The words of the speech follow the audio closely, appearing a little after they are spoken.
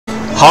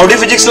Howdy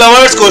physics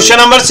lovers, question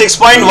number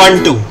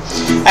 6.12.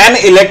 An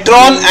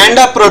electron and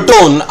a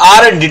proton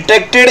are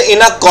detected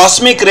in a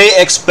cosmic ray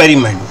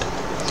experiment.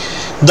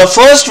 The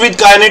first with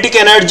kinetic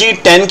energy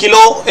 10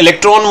 kilo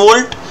electron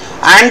volt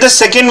and the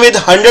second with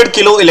 100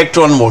 kilo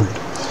electron volt.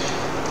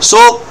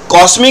 So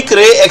cosmic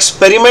ray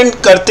experiment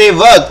करते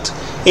वक्त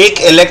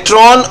एक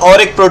electron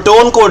और एक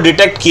proton को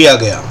detect किया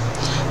गया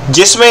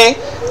जिसमें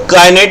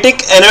kinetic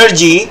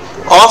energy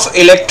of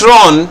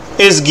electron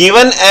is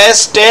given as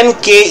 10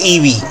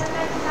 keV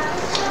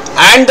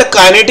and the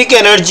kinetic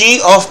energy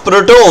of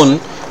proton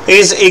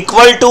is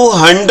equal to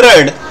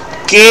 100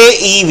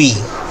 keV.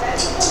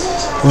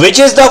 Which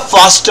is the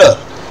faster,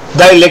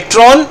 the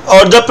electron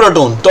or the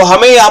proton? तो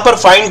हमें यहाँ पर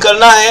फाइंड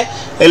करना है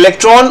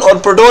इलेक्ट्रॉन और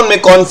प्रोटॉन में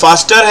कौन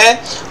फास्टर है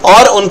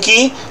और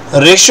उनकी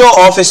रेशियो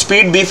ऑफ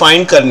स्पीड भी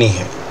फाइंड करनी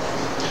है.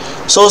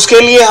 सो उसके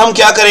लिए हम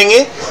क्या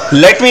करेंगे,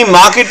 let me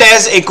mark it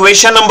as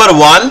equation number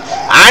 1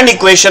 and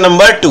equation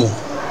number 2.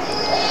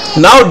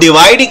 Now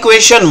divide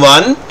equation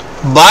 1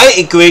 by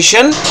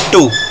equation 2.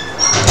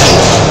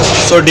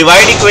 So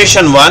divide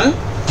equation 1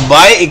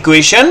 by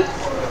equation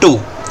 2.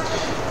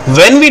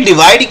 When we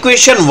divide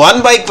equation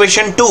 1 by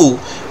equation 2,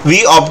 we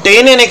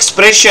obtain an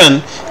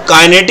expression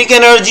kinetic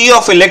energy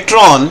of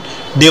electron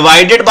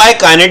divided by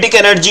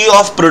kinetic energy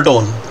of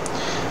proton.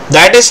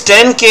 That is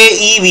 10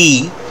 keV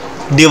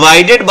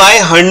divided by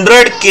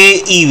 100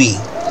 keV.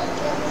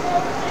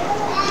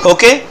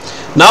 Okay.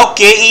 Now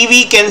keV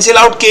cancel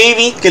out keV,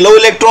 kilo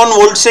electron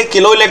volt से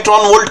kilo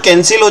electron volt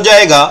cancel हो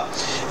जाएगा.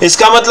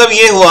 इसका मतलब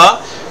ये हुआ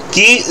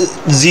कि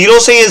zero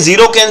से ये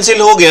जीरो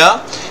कैंसिल हो गया.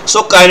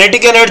 So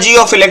kinetic energy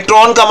of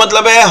electron का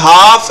मतलब है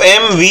half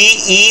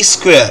mve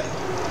square,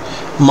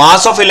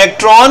 mass of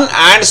electron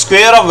and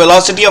square of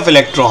velocity of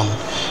electron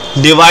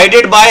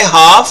divided by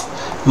half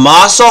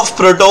mass of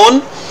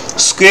proton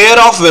square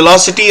of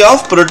velocity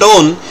of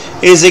proton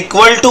is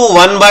equal to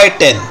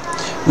 1/10.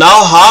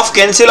 Now half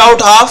cancel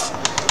out half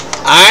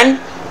and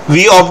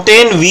we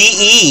obtain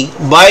VE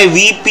by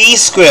VP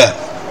square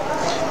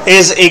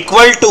is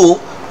equal to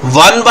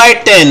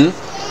 1/10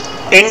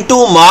 into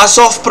mass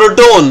of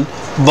proton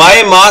by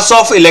mass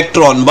of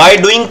electron by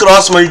doing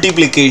cross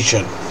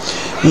multiplication.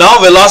 Now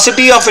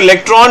velocity of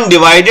electron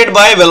divided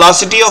by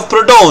velocity of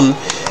proton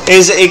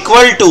is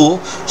equal to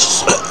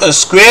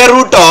square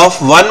root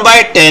of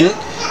 1/10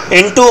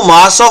 into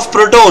mass of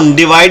proton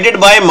divided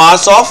by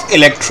mass of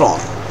electron.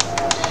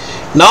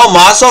 Now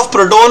mass of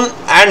proton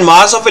and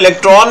mass of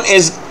electron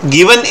is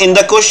given in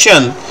the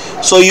question,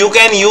 so you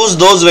can use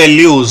those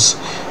values.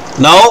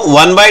 Now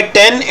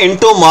 1/10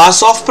 into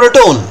mass of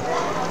proton.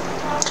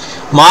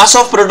 Mass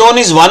of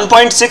proton is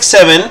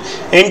 1.67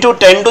 into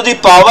 10 to the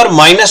power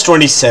minus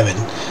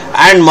 27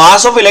 and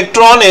mass of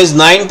electron is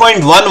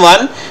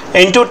 9.11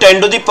 into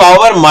 10 to the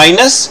power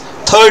minus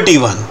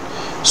 31.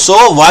 So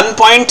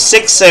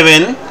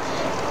 1.67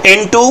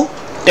 into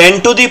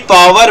 10 to the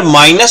power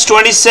minus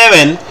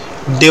 27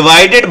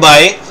 divided by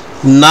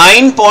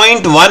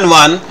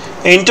 9.11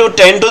 into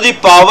 10 to the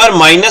power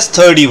minus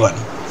 31.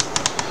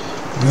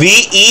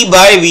 VE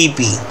by VP.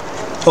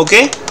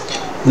 Okay.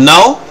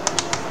 Now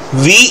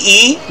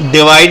VE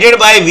divided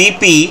by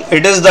VP,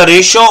 it is the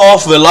ratio of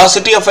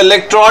velocity of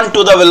electron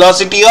to the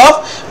velocity of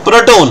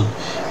proton.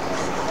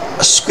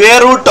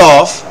 Square root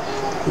of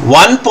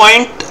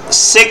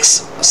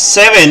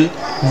 1.67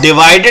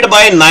 divided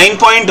by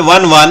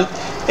 9.11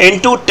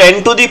 into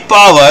 10 to the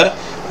power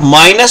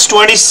minus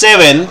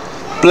 27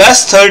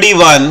 plus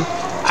 31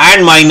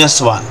 and minus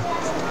 1.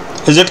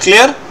 Is it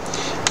clear?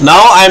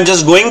 Now I am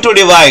just going to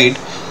divide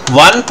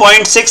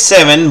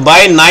 1.67 by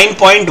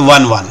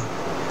 9.11.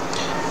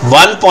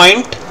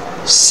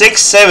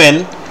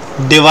 1.67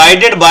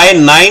 divided by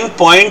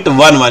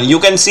 9.11. You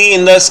can see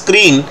in the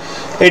screen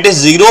it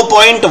is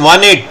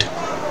 0.18.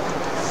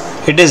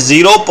 It is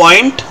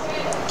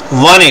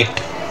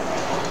 0.18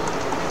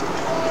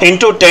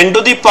 into 10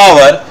 to the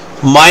power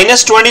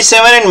minus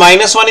 27 and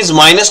minus 1 is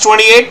minus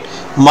 28.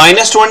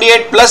 Minus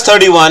 28 plus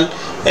 31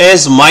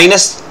 is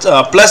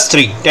plus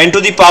 3. 10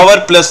 to the power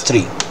plus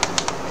 3.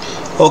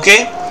 Okay.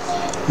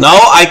 Now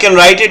I can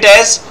write it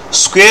as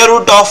square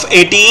root of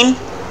 18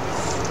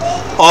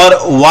 or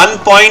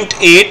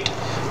 1.8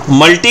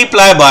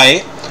 multiply by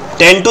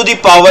 10 to the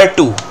power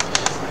 2.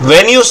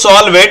 When you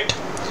solve it,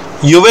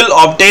 you will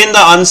obtain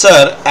the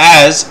answer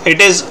as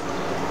it is,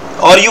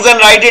 or you can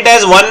write it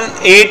as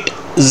 180.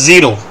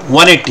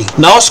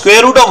 Now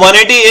square root of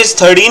 180 is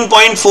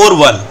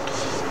 13.41.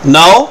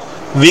 Now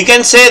we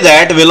can say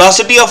that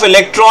velocity of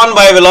electron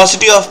by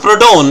velocity of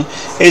proton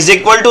is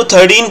equal to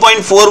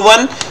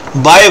 13.41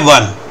 by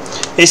 1.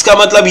 इसका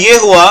मतलब ये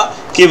हुआ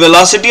कि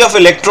velocity of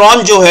electron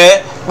जो है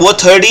वो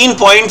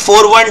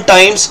 13.41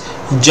 times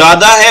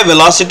ज़्यादा है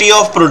velocity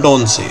of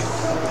proton से.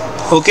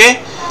 ओके.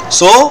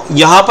 सो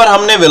यहाँ पर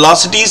हमने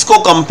velocities को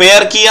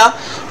compare किया.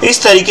 इस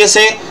तरीके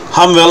से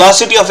हम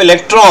velocity of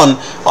electron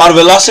और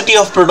velocity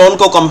of proton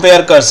को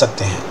compare कर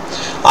सकते हैं.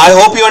 I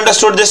hope you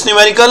understood this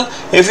numerical.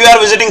 If you are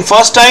visiting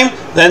first time,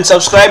 then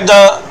subscribe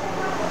the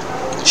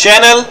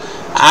channel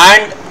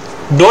and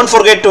don't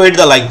forget to hit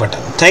the like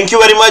button. Thank you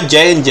very much.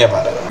 Jai Hind, Jai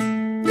Bharat.